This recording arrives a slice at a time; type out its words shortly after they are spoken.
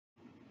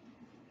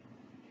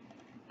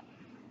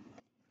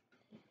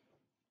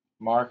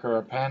marker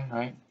or pen,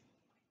 right?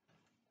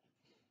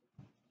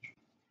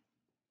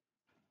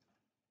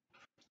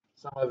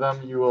 Some of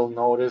them you will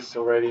notice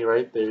already,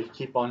 right? They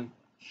keep on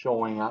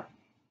showing up.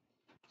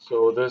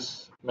 So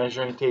this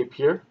measuring tape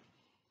here,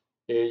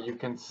 you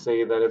can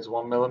say that it's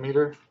 1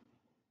 millimeter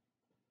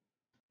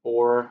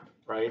or,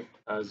 right,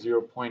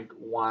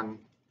 0.1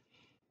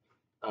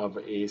 of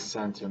a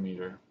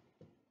centimeter,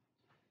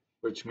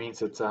 which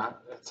means it's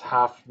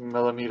half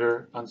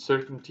millimeter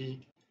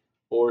uncertainty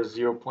or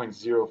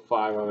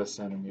 0.05 of a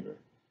centimeter.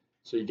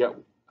 So you get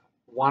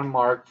 1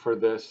 mark for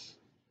this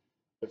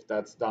if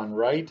that's done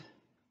right.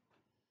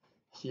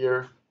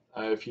 Here,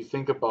 if you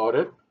think about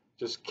it,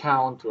 just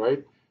count,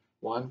 right?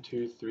 1,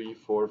 2, 3,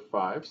 4,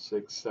 5,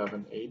 6,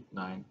 7, 8,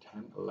 9,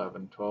 10,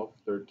 11, 12,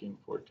 13,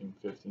 14,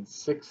 15,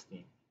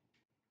 16.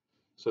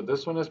 So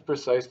this one is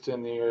precise to the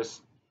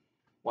nearest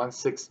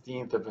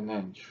 1/16th of an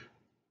inch,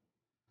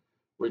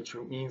 which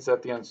means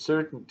that the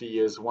uncertainty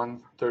is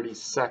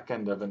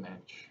 1/32nd of an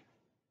inch,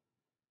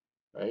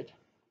 right?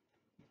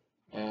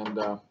 And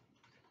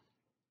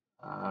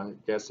I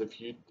guess if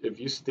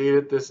you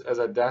stated this as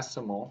a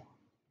decimal,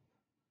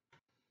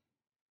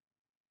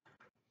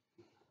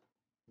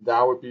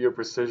 that would be your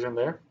precision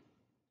there.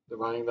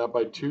 Dividing that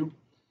by 2,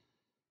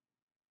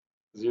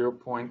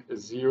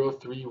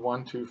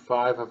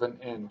 0.03125 of an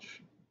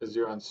inch is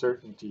your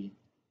uncertainty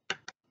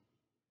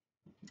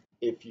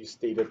if you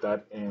stated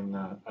that in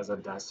as a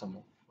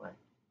decimal, right?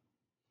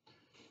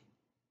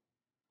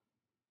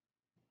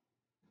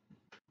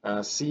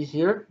 See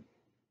here.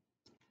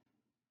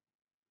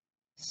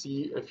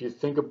 See, if you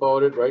think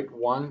about it, right?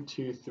 1,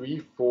 2, 3,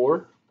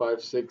 4,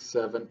 5, 6,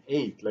 7,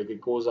 8. Like it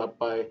goes up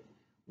by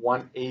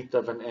 1/8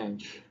 of an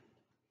inch,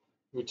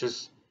 which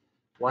is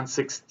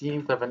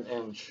 1/16th of an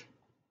inch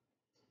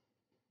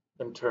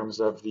in terms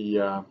of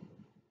the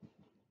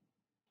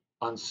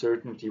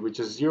uncertainty, which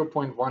is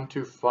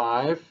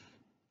 0.125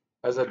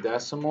 as a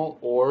decimal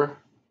or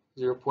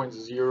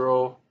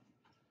 0.07.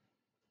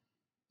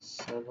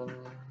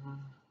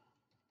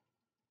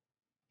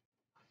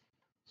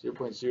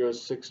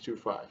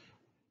 0.0625.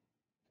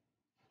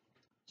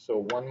 So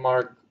 1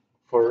 mark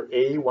for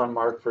A, 1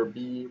 mark for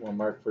B, 1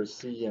 mark for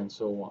C, and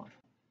so on.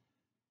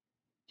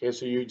 Okay,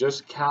 so you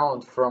just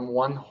count from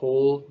one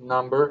whole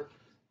number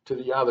to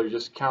the other.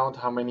 Just count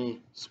how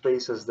many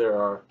spaces there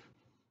are,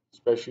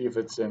 especially if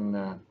it's in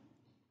the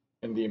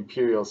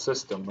imperial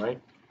system, right?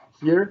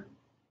 Here,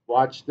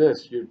 watch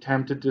this. You're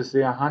tempted to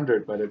say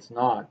 100, but it's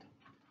not,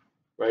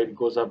 right? It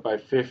goes up by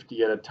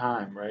 50 at a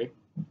time, right?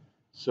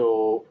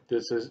 So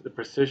this is the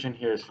precision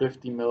here is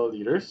 50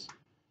 milliliters,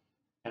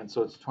 and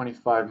so it's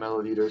 25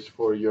 milliliters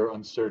for your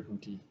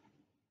uncertainty.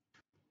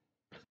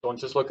 Don't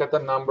just look at the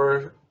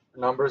numbers,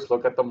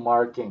 look at the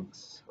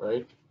markings,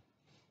 right?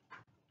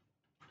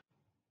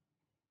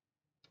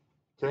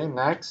 Okay,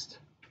 next,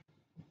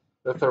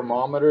 the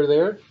thermometer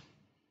there.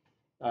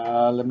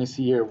 Let me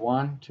see here,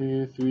 1,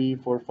 2, 3,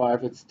 4,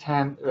 5, it's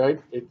 10,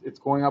 right? It's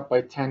going up by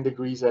 10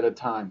 degrees at a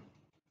time,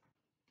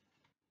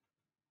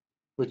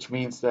 which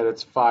means that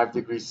it's 5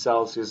 degrees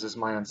Celsius is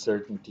my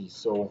uncertainty.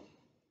 So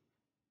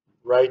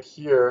right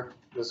here,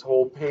 this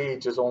whole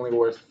page is only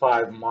worth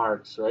 5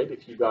 marks, right?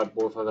 If you got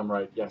both of them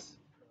right. Yes.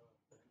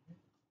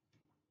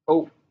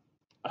 Oh,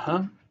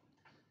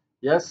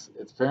 yes,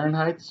 it's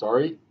Fahrenheit.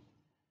 Sorry.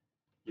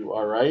 You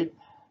are right.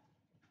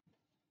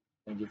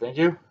 Thank you, thank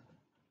you.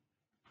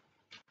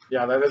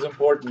 Yeah, that is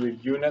important. Your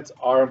units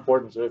are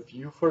important. So if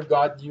you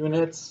forgot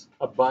units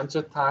a bunch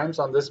of times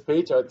on this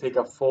page, I would take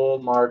a full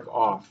mark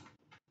off.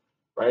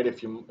 Right?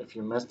 If you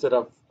missed it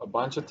a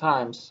bunch of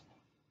times,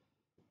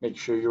 make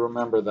sure you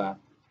remember that.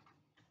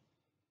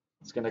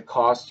 It's going to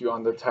cost you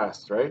on the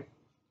test, right?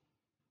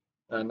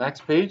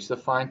 Next page, the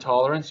fine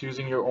tolerance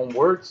using your own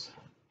words.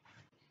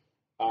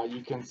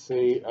 You can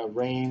say a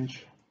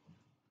range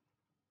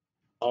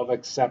of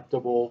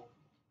acceptable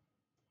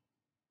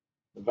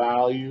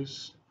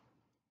values.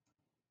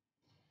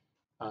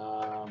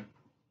 I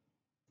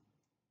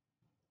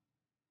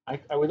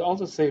would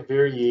also say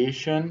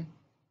variation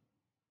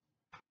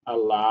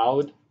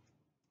allowed.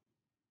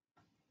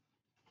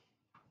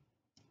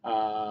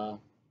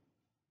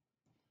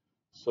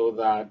 So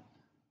that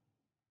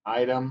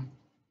item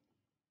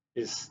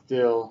is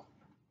still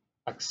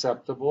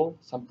acceptable,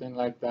 something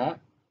like that.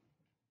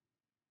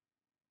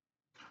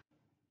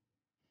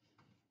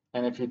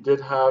 And if you did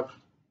have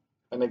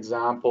an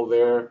example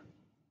there,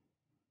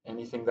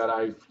 anything that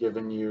I've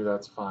given you,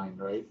 that's fine,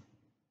 right?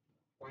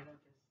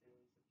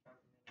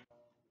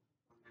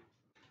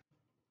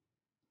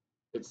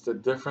 It's the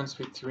difference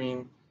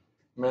between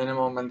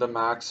minimum and the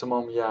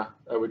maximum. Yeah,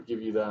 I would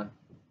give you that.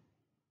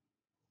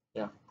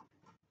 Yeah.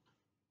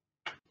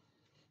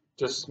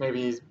 Just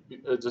maybe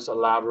just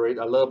elaborate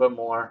a little bit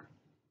more.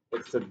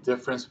 It's the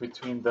difference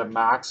between the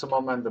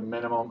maximum and the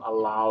minimum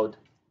allowed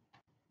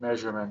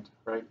measurement,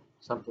 right?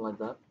 Something like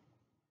that.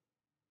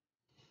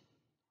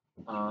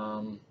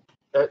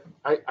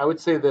 I would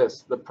say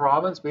this. The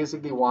province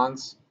basically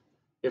wants,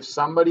 if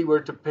somebody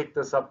were to pick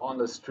this up on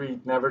the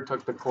street, never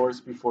took the course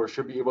before,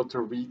 should be able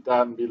to read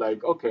that and be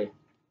like, okay,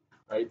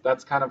 right?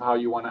 That's kind of how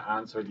you want to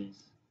answer these.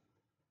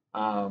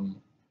 And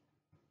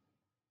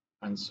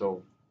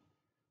so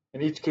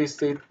in each case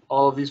state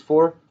all of these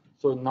four.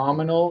 So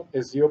nominal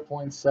is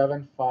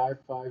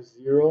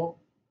 0.7550.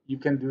 You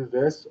can do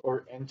this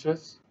or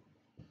inches.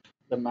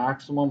 The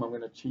maximum, I'm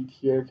going to cheat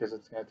here because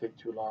it's going to take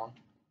too long.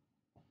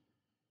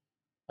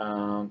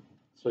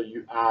 So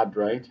you add,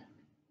 right?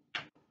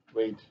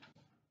 Wait,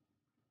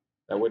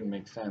 that wouldn't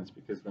make sense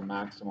because the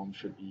maximum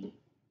should be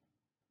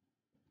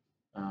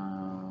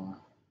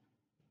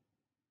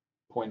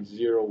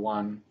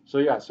 0.01. So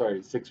yeah,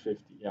 sorry,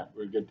 650. Yeah,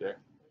 we're good there.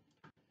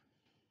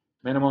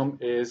 Minimum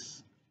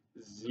is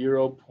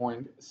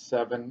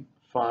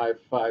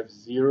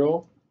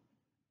 0.7550,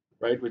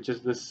 right? Which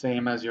is the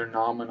same as your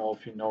nominal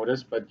if you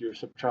notice, but you're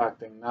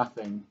subtracting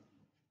nothing.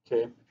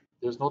 Okay,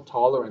 there's no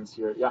tolerance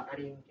here. Yeah. I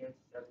didn't get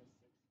 76.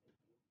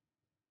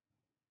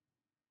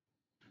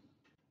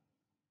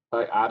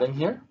 By adding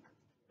here?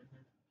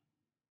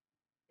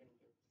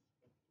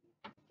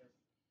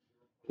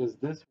 Because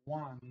this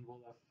one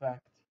will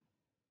affect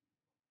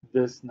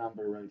this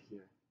number right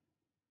here,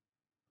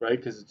 right?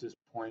 Because it's just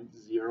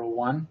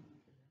 0.01.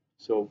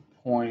 So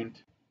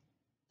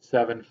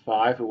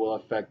 0.75, it will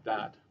affect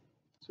that.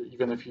 So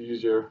even if you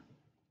use your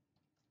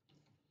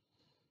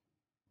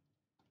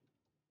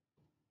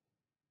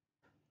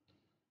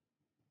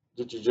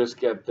did you just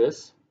get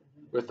this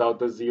without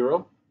the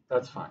 0?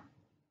 That's fine.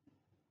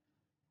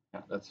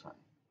 Yeah, that's fine.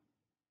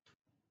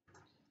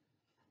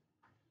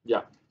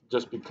 Yeah,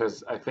 just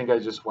because I think I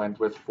just went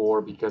with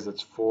 4 because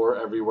it's 4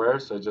 everywhere,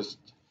 so I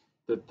just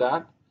did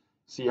that.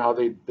 See how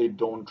they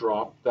don't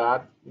drop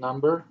that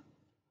number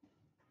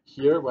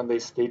here when they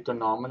state the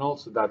nominal,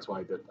 so that's why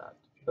I did that.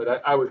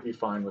 But I would be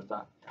fine with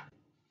that.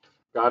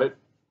 Got it?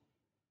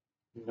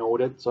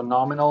 Noted. So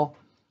nominal,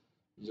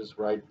 you just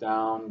write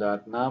down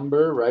that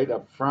number right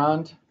up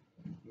front.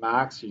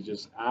 Max, you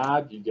just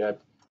add, you get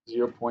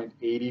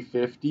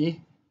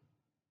 0.8050.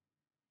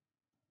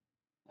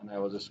 And I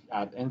will just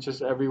add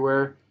inches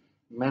everywhere.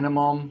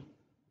 Minimum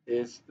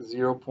is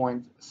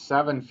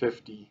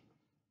 0.750,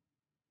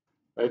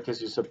 right?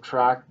 Because you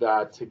subtract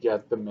that to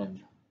get the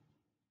min.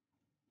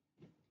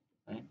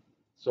 Right?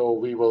 So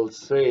we will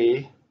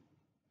say,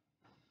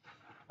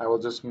 I will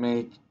just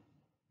make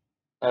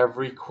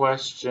every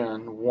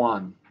question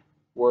 1,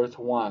 worth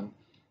 1.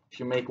 If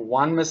you make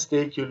one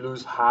mistake, you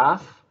lose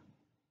half.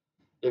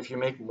 If you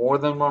make more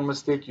than one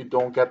mistake, you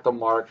don't get the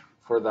mark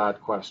for that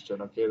question.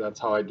 Okay,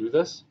 that's how I do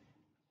this.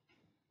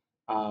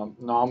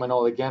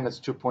 Nominal, again, it's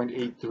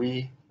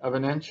 2.83 of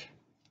an inch.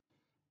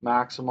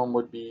 Maximum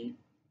would be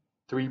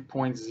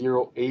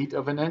 3.08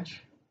 of an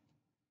inch.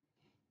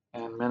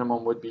 And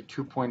minimum would be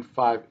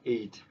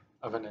 2.58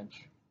 of an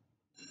inch.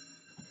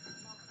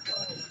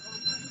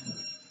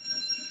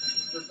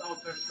 Just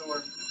out there,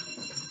 store.